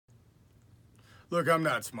Look, I'm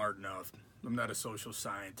not smart enough. I'm not a social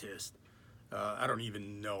scientist. I don't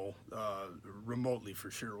even know remotely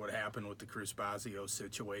for sure what happened with the Chris Bosio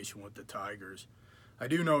situation with the Tigers. I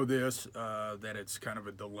do know this, that it's kind of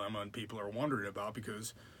a dilemma and people are wondering about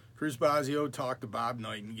because Chris Bosio talked to Bob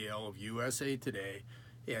Nightingale of USA Today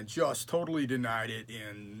and just totally denied it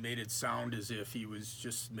and made it sound as if he was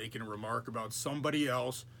just making a remark about somebody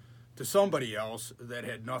else to somebody else that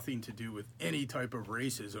had nothing to do with any type of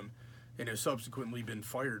racism and has subsequently been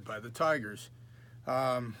fired by the Tigers.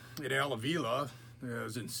 Ed Avila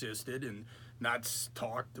has insisted and not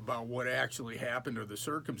talked about what actually happened or the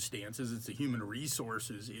circumstances. It's a human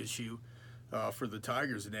resources issue for the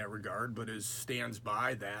Tigers in that regard, but stands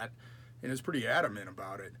by that and is pretty adamant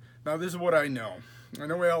about it. Now, this is what I know. I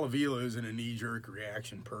know Al Avila isn't a knee-jerk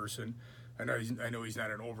reaction person. I know he's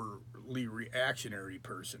not an overly reactionary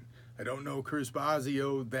person. I don't know Chris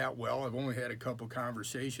Bosio that well. I've only had a couple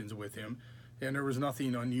conversations with him, and there was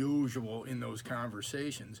nothing unusual in those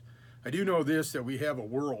conversations. I do know this, that we have a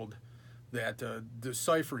world that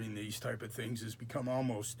deciphering these type of things has become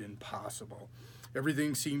almost impossible.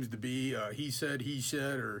 Everything seems to be he said,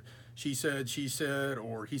 or she said,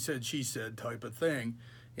 or he said, she said type of thing.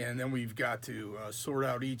 And then we've got to sort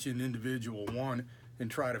out each individual one and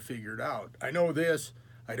try to figure it out. I know this,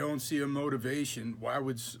 I don't see a motivation. Why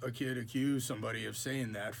would a kid accuse somebody of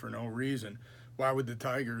saying that for no reason? Why would the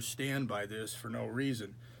Tigers stand by this for no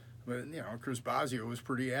reason? But, Chris Bosio was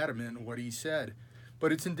pretty adamant in what he said.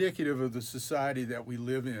 But it's indicative of the society that we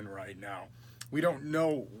live in right now. We don't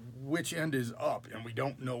know which end is up, and we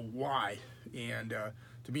don't know why. And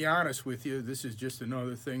to be honest with you, this is just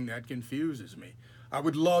another thing that confuses me. I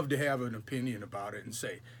would love to have an opinion about it and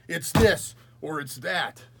say, it's this or it's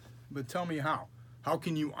that. But tell me how. How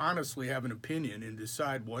can you honestly have an opinion and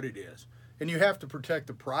decide what it is? And you have to protect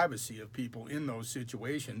the privacy of people in those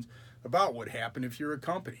situations about what happened if you're a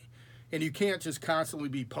company. And you can't just constantly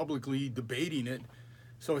be publicly debating it.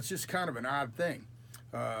 So it's just kind of an odd thing.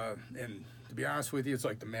 And to be honest with you, it's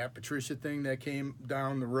like the Matt Patricia thing that came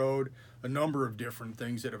down the road, a number of different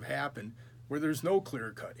things that have happened where there's no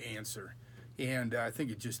clear-cut answer. And I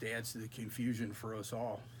think it just adds to the confusion for us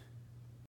all.